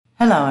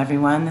Hello,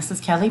 everyone. This is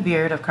Kelly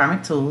Beard of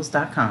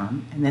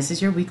KarmicTools.com, and this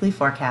is your weekly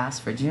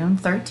forecast for June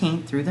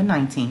 13th through the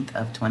 19th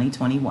of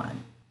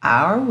 2021.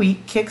 Our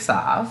week kicks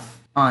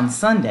off on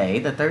Sunday,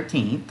 the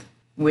 13th,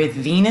 with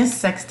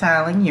Venus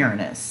sextiling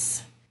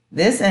Uranus.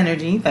 This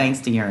energy,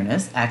 thanks to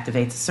Uranus,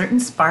 activates a certain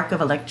spark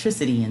of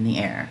electricity in the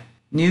air.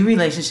 New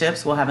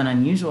relationships will have an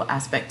unusual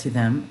aspect to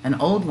them,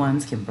 and old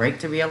ones can break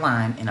to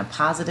realign in a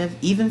positive,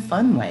 even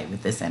fun way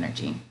with this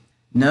energy.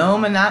 No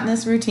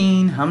monotonous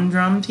routine,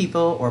 humdrum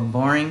people, or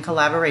boring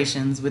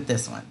collaborations with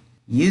this one.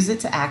 Use it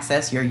to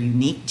access your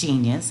unique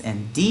genius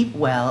and deep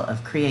well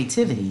of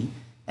creativity,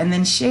 and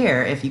then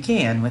share, if you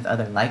can, with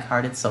other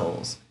like-hearted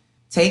souls.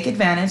 Take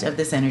advantage of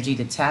this energy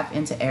to tap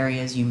into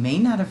areas you may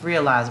not have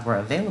realized were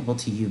available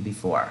to you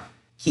before.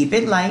 Keep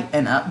it light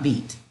and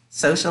upbeat.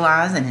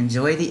 Socialize and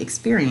enjoy the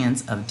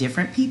experience of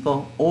different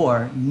people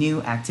or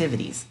new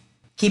activities.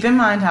 Keep in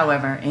mind,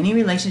 however, any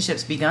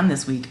relationships begun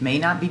this week may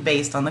not be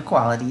based on the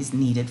qualities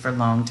needed for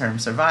long-term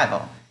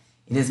survival.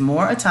 It is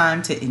more a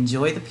time to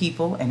enjoy the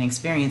people and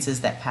experiences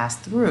that pass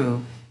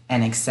through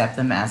and accept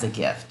them as a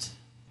gift.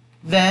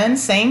 Then,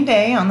 same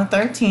day on the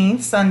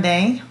 13th,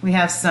 Sunday, we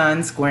have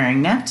Sun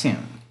squaring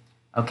Neptune.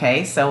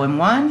 Okay, so in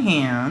one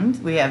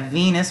hand, we have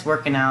Venus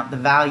working out the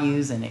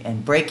values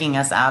and breaking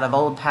us out of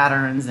old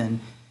patterns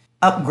and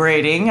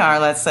upgrading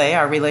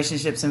our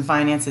relationships and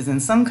finances in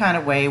some kind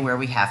of way where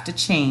we have to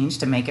change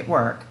to make it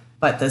work.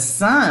 But the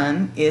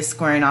Sun is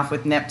squaring off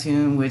with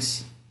Neptune,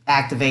 which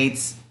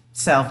activates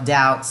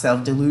self-doubt,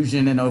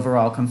 self-delusion, and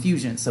overall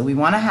confusion. So we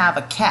want to have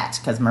a catch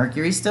because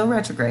Mercury's still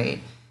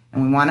retrograde,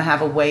 and we want to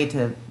have a way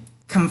to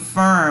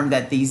confirm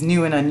that these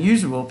new and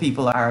unusual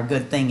people are a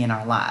good thing in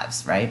our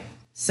lives, right?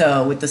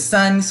 So with the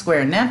Sun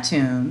square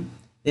Neptune,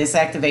 this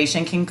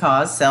activation can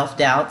cause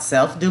self-doubt,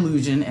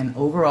 self-delusion, and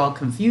overall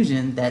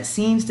confusion that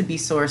seems to be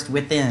sourced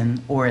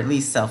within or at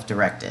least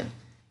self-directed.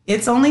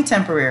 It's only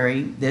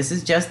temporary. This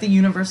is just the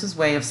universe's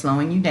way of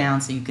slowing you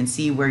down so you can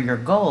see where your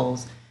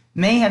goals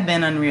may have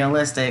been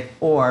unrealistic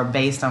or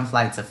based on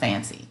flights of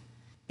fancy.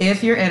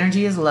 If your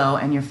energy is low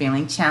and you're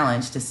feeling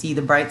challenged to see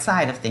the bright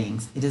side of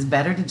things, it is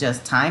better to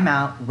just time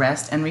out,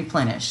 rest, and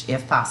replenish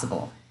if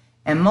possible.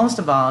 And most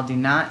of all, do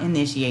not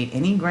initiate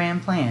any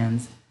grand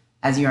plans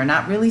as you are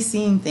not really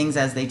seeing things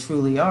as they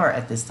truly are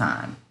at this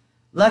time.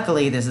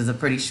 Luckily, this is a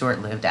pretty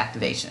short-lived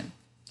activation.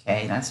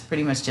 Okay, that's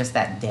pretty much just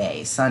that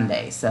day,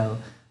 Sunday. So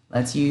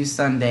let's use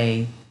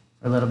Sunday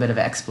for a little bit of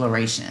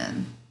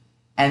exploration.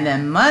 And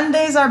then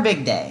Monday's our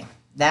big day.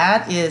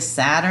 That is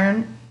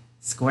Saturn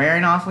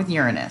squaring off with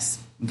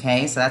Uranus.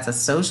 Okay, so that's a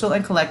social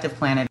and collective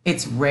planet.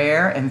 It's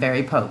rare and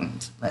very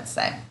potent, let's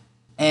say.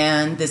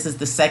 And this is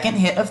the second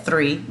hit of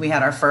 3. We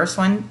had our first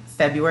one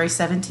February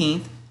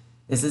 17th.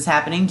 This is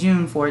happening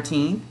June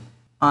 14th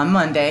on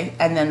Monday.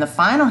 And then the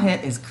final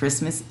hit is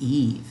Christmas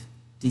Eve,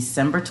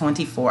 December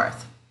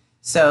 24th.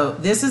 So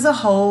this is a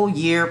whole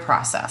year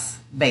process,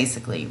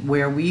 basically,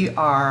 where we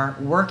are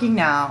working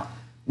out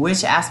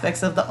which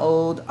aspects of the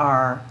old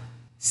are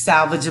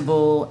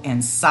salvageable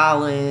and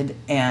solid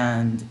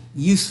and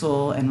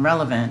useful and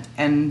relevant,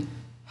 and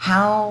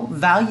how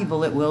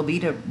valuable it will be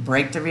to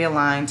break to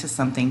realign to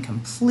something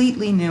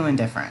completely new and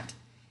different.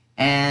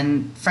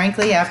 And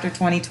frankly, after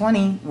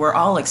 2020, we're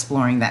all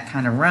exploring that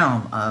kind of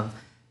realm of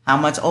how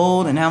much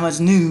old and how much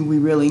new we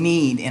really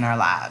need in our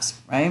lives,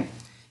 right?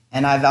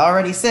 And I've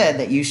already said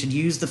that you should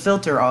use the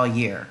filter all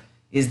year.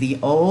 Is the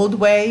old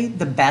way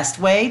the best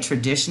way,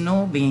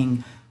 traditional,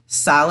 being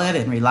solid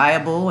and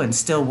reliable and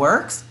still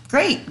works?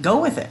 Great, go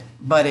with it.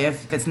 But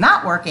if it's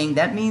not working,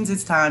 that means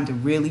it's time to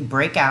really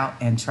break out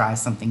and try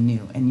something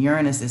new. And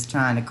Uranus is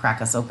trying to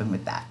crack us open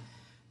with that.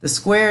 The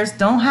squares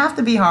don't have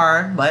to be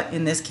hard, but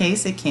in this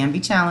case, it can be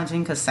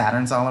challenging because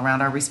Saturn's all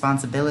around our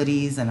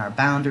responsibilities and our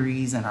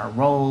boundaries and our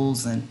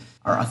roles and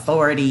our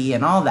authority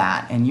and all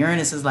that. And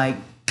Uranus is like,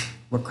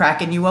 we're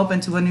cracking you open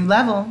to a new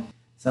level.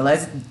 So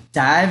let's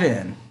dive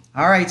in.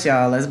 All right,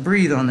 y'all, let's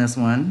breathe on this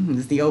one. This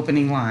is the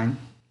opening line.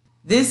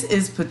 This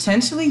is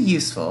potentially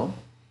useful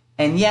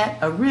and yet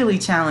a really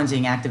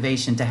challenging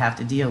activation to have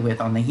to deal with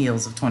on the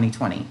heels of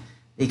 2020,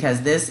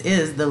 because this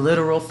is the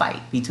literal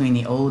fight between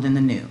the old and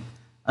the new.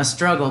 A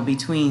struggle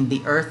between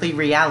the earthly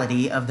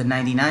reality of the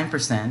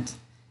 99%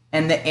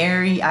 and the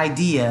airy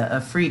idea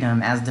of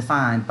freedom as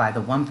defined by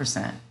the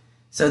 1%.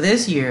 So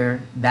this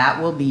year, that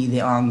will be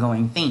the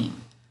ongoing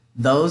theme.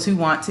 Those who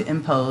want to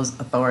impose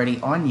authority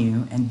on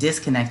you and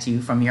disconnect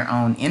you from your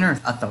own inner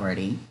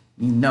authority,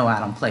 you know I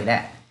don't play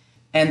that.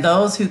 And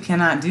those who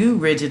cannot do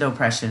rigid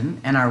oppression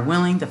and are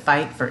willing to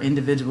fight for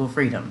individual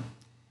freedom.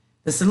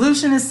 The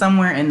solution is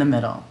somewhere in the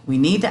middle. We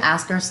need to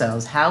ask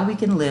ourselves how we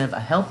can live a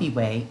healthy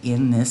way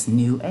in this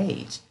new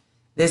age.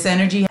 This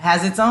energy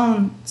has its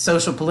own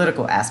social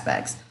political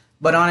aspects,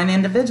 but on an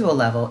individual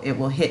level, it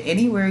will hit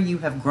anywhere you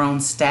have grown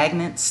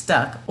stagnant,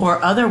 stuck,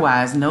 or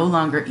otherwise no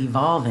longer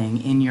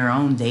evolving in your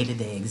own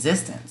day-to-day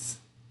existence.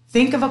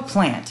 Think of a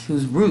plant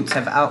whose roots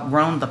have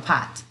outgrown the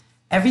pot.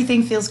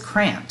 Everything feels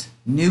cramped.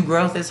 New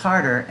growth is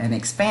harder and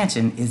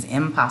expansion is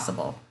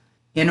impossible.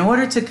 In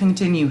order to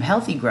continue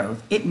healthy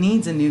growth, it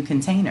needs a new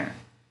container.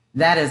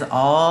 That is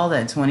all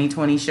that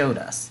 2020 showed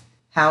us.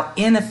 How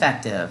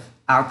ineffective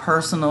our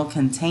personal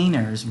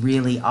containers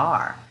really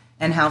are,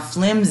 and how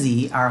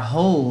flimsy our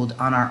hold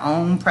on our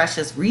own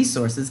precious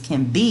resources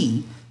can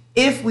be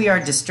if we are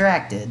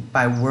distracted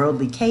by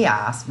worldly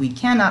chaos we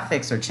cannot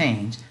fix or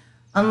change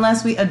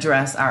unless we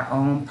address our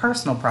own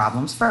personal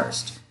problems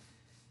first.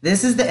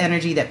 This is the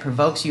energy that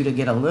provokes you to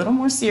get a little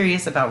more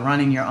serious about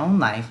running your own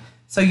life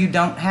so you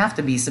don't have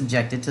to be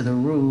subjected to the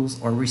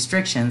rules or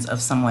restrictions of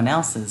someone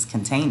else's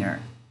container.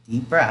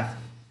 Deep breath.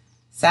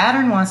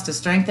 Saturn wants to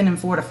strengthen and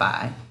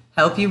fortify,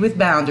 help you with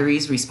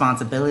boundaries,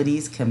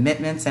 responsibilities,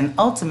 commitments, and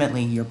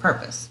ultimately your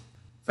purpose.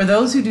 For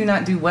those who do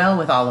not do well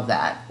with all of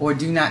that or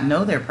do not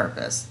know their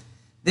purpose,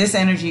 this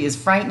energy is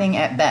frightening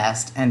at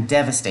best and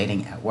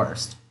devastating at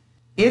worst.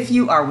 If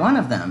you are one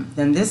of them,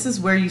 then this is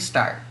where you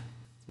start.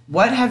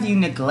 What have you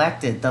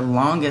neglected the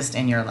longest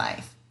in your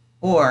life?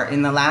 Or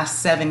in the last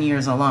 7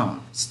 years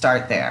alone?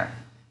 Start there.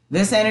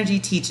 This energy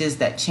teaches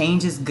that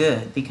change is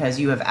good because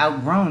you have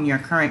outgrown your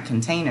current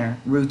container,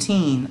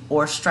 routine,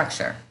 or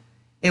structure.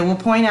 It will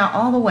point out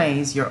all the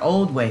ways your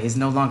old ways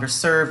no longer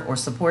serve or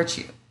support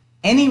you.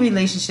 Any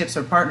relationships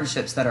or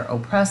partnerships that are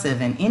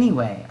oppressive in any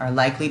way are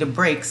likely to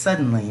break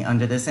suddenly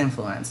under this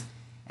influence,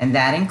 and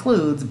that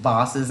includes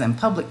bosses and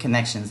public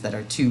connections that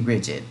are too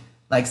rigid,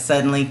 like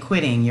suddenly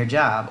quitting your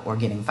job or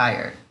getting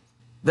fired.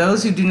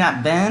 Those who do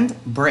not bend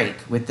break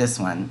with this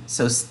one,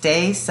 so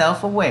stay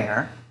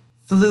self-aware,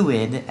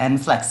 fluid,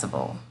 and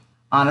flexible.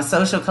 On a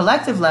social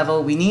collective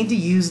level, we need to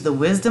use the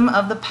wisdom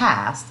of the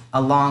past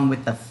along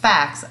with the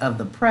facts of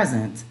the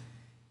present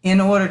in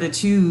order to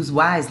choose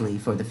wisely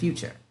for the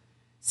future.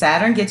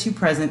 Saturn gets you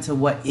present to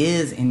what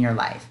is in your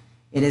life.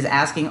 It is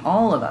asking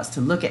all of us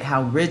to look at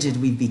how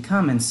rigid we've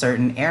become in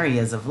certain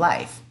areas of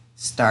life.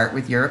 Start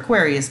with your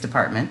Aquarius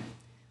department.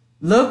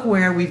 Look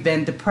where we've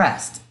been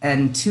depressed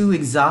and too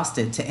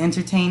exhausted to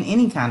entertain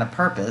any kind of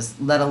purpose,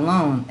 let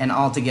alone an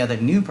altogether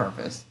new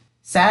purpose.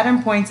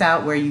 Saturn points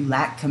out where you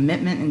lack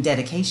commitment and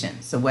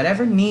dedication. So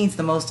whatever needs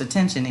the most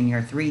attention in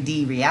your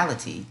 3D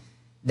reality,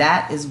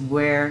 that is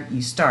where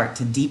you start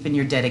to deepen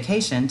your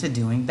dedication to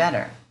doing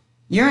better.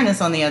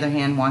 Uranus, on the other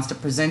hand, wants to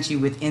present you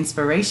with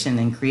inspiration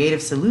and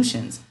creative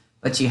solutions,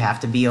 but you have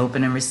to be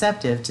open and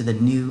receptive to the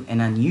new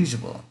and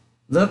unusual.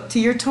 Look to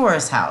your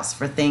Taurus house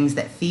for things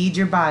that feed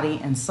your body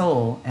and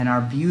soul and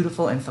are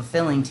beautiful and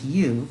fulfilling to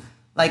you,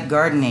 like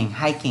gardening,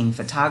 hiking,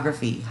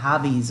 photography,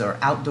 hobbies, or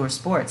outdoor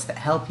sports that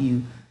help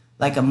you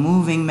like a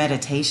moving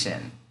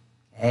meditation.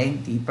 Okay,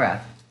 deep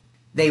breath.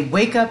 They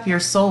wake up your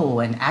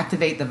soul and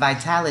activate the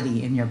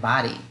vitality in your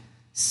body.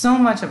 So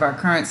much of our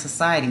current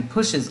society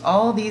pushes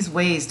all these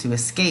ways to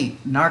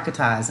escape,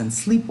 narcotize, and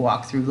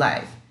sleepwalk through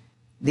life.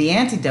 The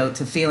antidote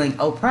to feeling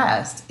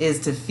oppressed is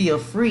to feel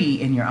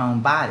free in your own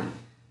body,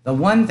 the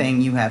one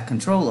thing you have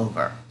control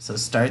over. So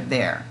start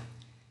there.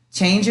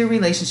 Change your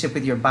relationship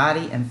with your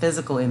body and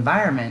physical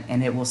environment,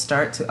 and it will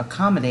start to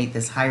accommodate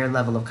this higher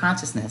level of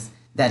consciousness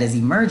that is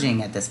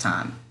emerging at this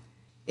time.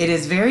 It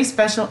is very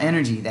special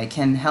energy that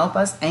can help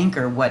us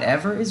anchor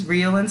whatever is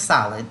real and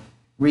solid,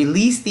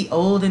 release the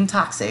old and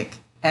toxic,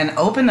 and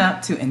open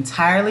up to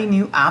entirely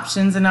new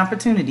options and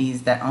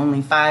opportunities that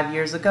only 5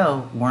 years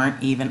ago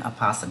weren't even a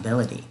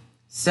possibility.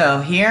 So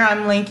here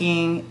I'm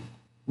linking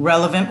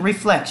relevant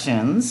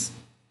reflections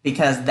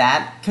because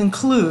that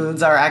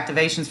concludes our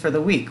activations for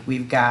the week.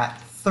 We've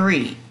got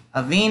 3,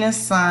 a Venus,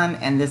 Sun,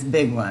 and this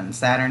big one,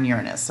 Saturn,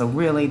 Uranus. So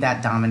really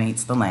that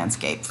dominates the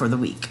landscape for the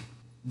week.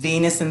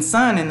 Venus and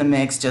Sun in the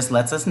mix just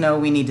lets us know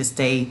we need to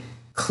stay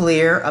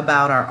clear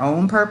about our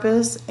own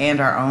purpose and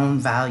our own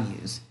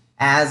values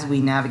as we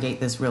navigate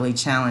this really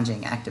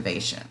challenging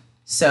activation.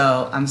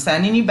 So I'm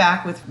sending you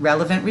back with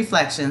relevant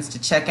reflections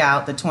to check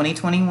out the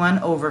 2021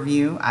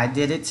 overview. I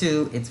did it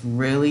too. It's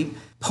really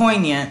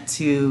poignant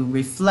to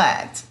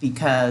reflect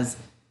because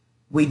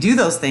we do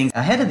those things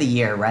ahead of the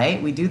year,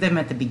 right? We do them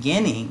at the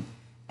beginning.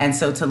 And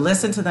so to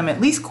listen to them at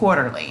least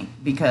quarterly,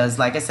 because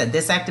like I said,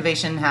 this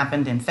activation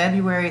happened in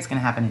February, it's gonna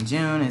happen in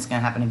June, it's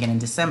gonna happen again in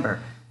December.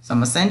 So I'm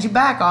gonna send you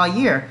back all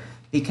year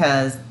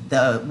because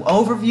the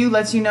overview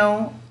lets you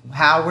know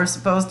how we're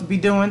supposed to be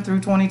doing through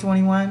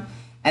 2021.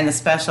 And the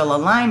special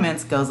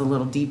alignments goes a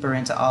little deeper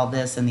into all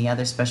this and the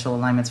other special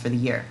alignments for the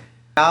year.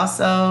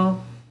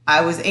 Also,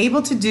 I was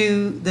able to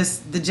do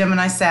the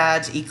Gemini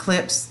Sag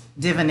eclipse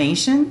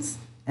divinations.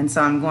 And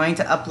so I'm going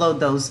to upload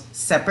those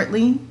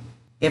separately.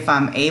 If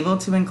I'm able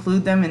to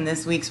include them in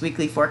this week's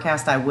weekly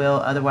forecast, I will.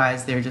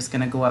 Otherwise, they're just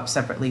going to go up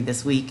separately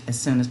this week as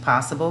soon as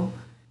possible.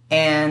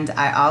 And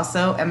I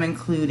also am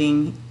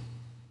including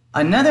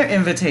another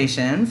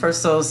invitation for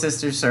Soul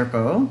Sisters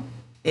Circle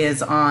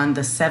is on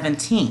the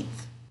 17th,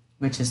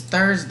 which is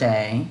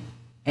Thursday.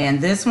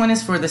 And this one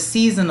is for the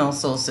seasonal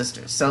Soul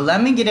Sisters. So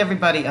let me get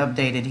everybody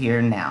updated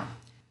here now.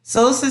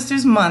 Soul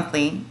Sisters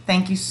Monthly,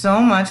 thank you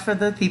so much for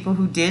the people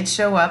who did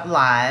show up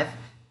live.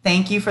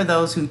 Thank you for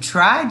those who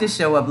tried to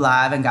show up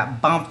live and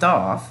got bumped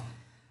off.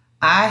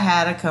 I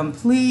had a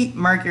complete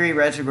Mercury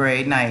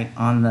retrograde night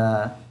on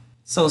the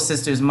Soul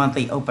Sisters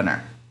Monthly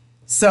opener.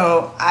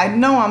 So I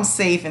know I'm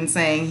safe in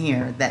saying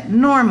here that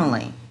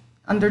normally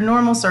Under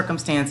normal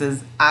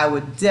circumstances, I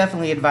would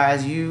definitely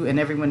advise you and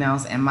everyone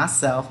else and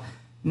myself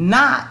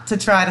not to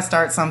try to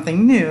start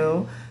something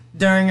new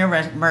during a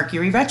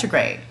Mercury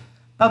retrograde.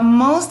 But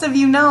most of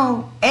you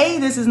know, A,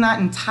 this is not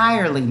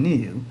entirely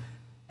new,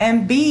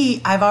 and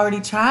B, I've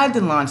already tried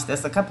to launch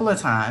this a couple of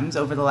times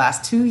over the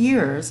last 2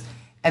 years.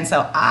 And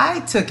so I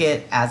took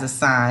it as a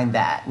sign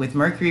that with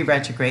Mercury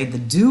retrograde, the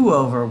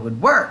do-over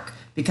would work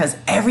because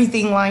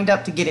everything lined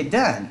up to get it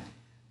done.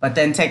 But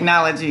then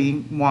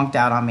technology wonked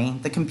out on me.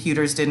 The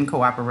computers didn't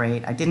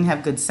cooperate. I didn't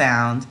have good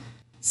sound.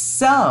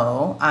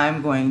 So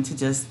I'm going to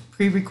just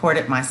pre-record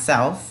it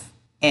myself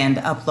and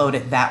upload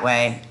it that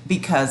way,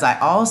 because I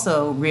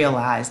also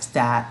realized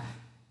that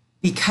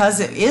because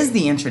it is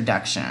the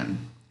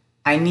introduction,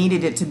 I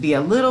needed it to be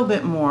a little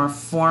bit more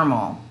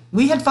formal.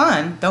 We had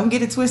fun, don't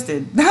get it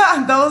twisted.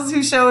 Those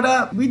who showed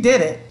up, we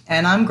did it.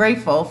 And I'm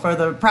grateful for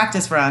the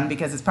practice run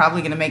because it's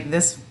probably gonna make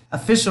this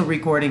official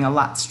recording a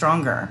lot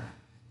stronger.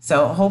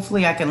 So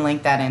hopefully I can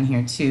link that in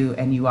here too,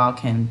 and you all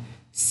can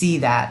see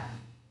that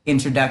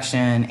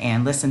introduction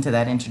and listen to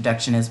that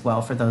introduction as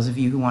well. For those of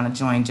you who want to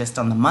join just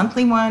on the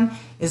monthly one,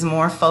 is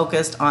more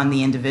focused on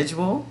the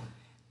individual,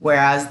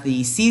 whereas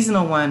the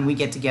seasonal one, we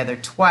get together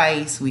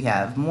twice. We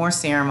have more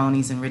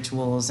ceremonies and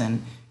rituals,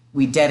 and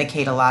we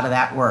dedicate a lot of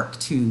that work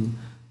to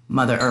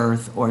Mother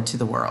Earth or to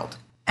the world.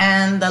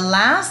 And the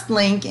last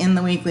link in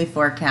the weekly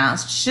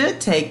forecast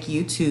should take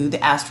you to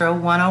the Astro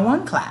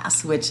 101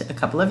 class, which a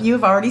couple of you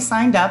have already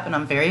signed up, and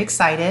I'm very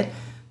excited,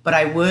 but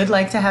I would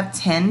like to have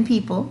 10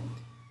 people.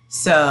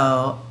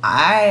 So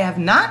I have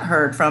not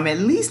heard from at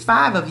least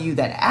 5 of you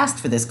that asked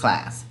for this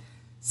class.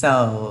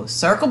 So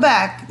circle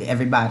back,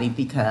 everybody,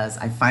 because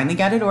I finally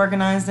got it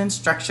organized and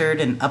structured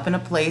and up in a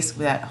place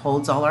that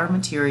holds all our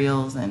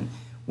materials and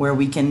where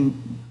we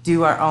can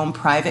do our own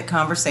private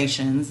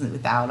conversations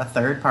without a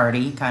third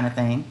party kind of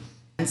thing.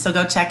 And so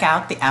go check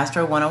out the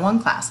Astro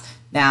 101 class.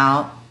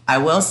 Now, I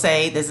will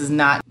say this is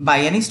not by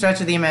any stretch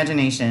of the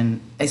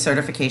imagination a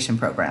certification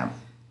program.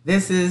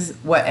 This is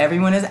what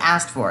everyone has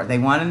asked for. They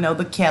want to know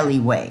the Kelly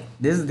way.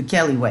 This is the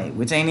Kelly way,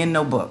 which ain't in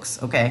no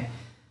books, okay?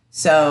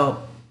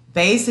 So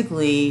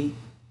basically,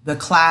 the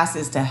class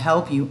is to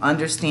help you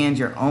understand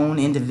your own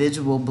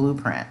individual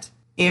blueprint.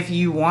 If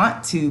you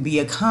want to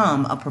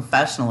become a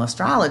professional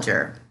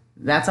astrologer,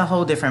 that's a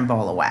whole different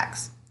ball of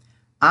wax.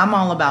 I'm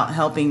all about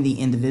helping the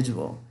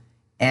individual.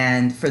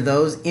 And for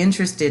those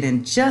interested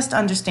in just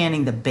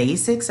understanding the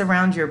basics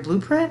around your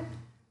blueprint,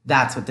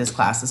 that's what this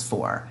class is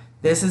for.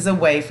 This is a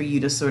way for you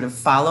to sort of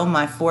follow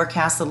my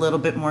forecast a little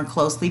bit more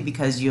closely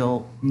because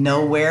you'll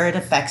know where it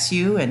affects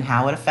you and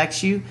how it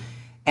affects you.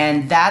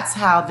 And that's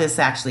how this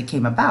actually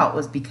came about,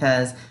 was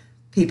because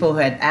people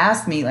had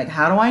asked me, like,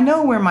 how do I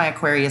know where my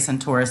Aquarius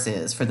and Taurus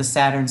is for the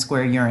Saturn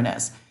square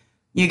Uranus?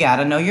 You got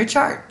to know your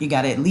chart. You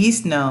got to at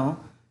least know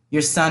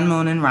your sun,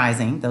 moon, and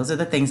rising. Those are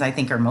the things I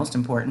think are most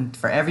important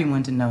for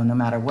everyone to know, no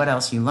matter what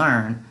else you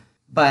learn.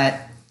 But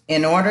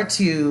in order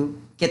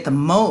to get the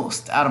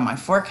most out of my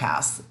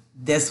forecast,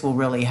 this will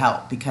really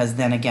help, because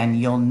then again,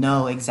 you'll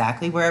know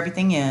exactly where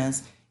everything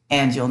is,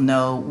 and you'll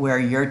know where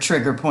your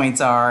trigger points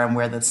are and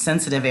where the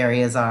sensitive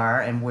areas are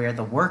and where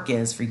the work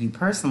is for you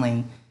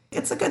personally.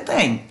 It's a good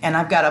thing. And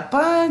I've got a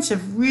bunch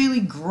of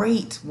really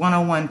great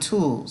 101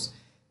 tools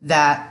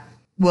that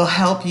will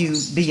help you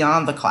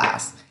beyond the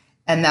class.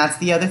 And that's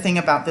the other thing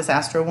about this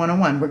Astro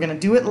 101. We're going to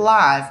do it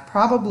live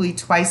probably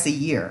twice a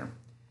year.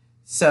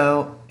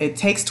 So it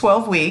takes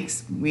 12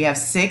 weeks. We have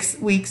 6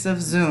 weeks of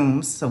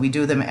Zooms. So we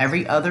do them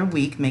every other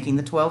week, making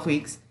the 12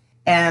 weeks.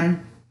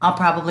 And I'll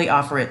probably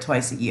offer it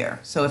twice a year.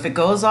 So if it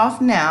goes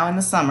off now in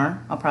the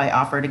summer, I'll probably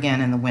offer it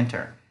again in the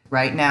winter.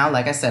 Right now,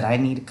 like I said, I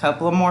need a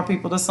couple of more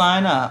people to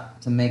sign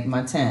up to make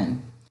my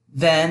 10.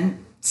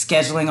 Then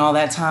scheduling all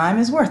that time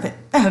is worth it.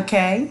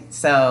 Okay,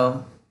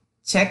 so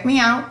check me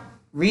out.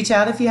 Reach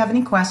out if you have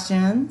any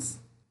questions.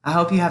 I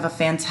hope you have a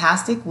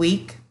fantastic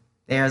week.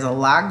 There's a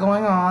lot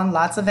going on,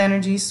 lots of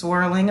energy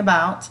swirling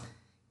about,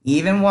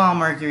 even while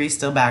Mercury's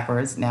still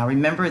backwards. Now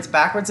remember, it's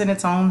backwards in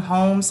its own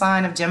home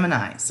sign of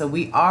Gemini. So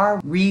we are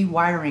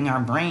rewiring our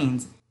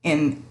brains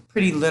in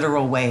pretty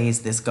literal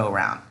ways this go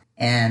round.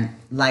 And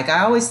like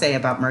I always say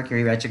about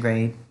Mercury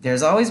retrograde,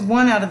 there's always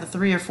one out of the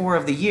 3 or 4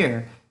 of the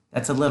year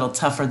that's a little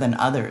tougher than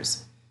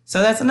others.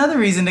 So that's another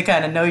reason to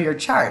kind of know your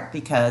chart,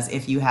 because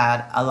if you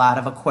had a lot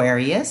of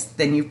Aquarius,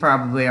 then you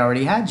probably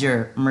already had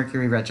your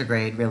Mercury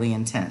retrograde really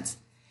intense.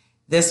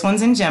 This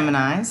one's in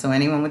Gemini, so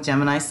anyone with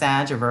Gemini,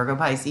 Sag, or Virgo,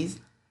 Pisces.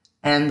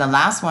 And the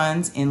last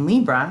one's in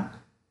Libra,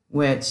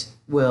 which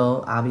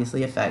will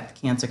obviously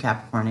affect Cancer,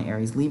 Capricorn, and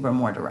Aries, Libra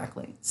more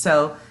directly.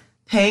 So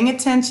paying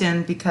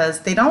attention,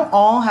 because they don't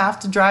all have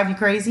to drive you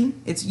crazy.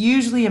 It's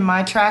usually, in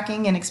my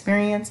tracking and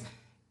experience,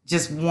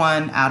 just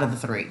 1 out of the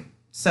 3.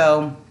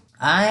 So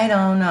I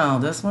don't know.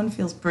 This one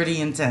feels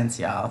pretty intense,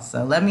 y'all.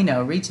 So let me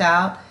know. Reach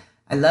out.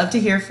 I love to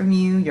hear from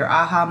you, your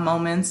aha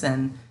moments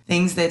and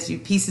things that you,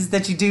 pieces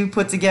that you do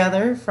put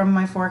together from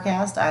my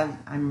forecast.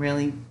 I'm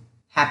really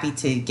happy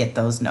to get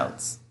those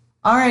notes.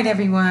 All right,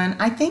 everyone.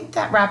 I think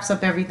that wraps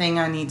up everything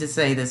I need to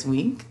say this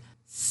week.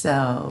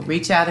 So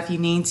reach out if you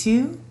need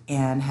to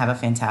and have a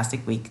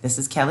fantastic week. This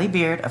is Kelly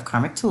Beard of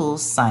Karmic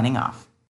Tools signing off.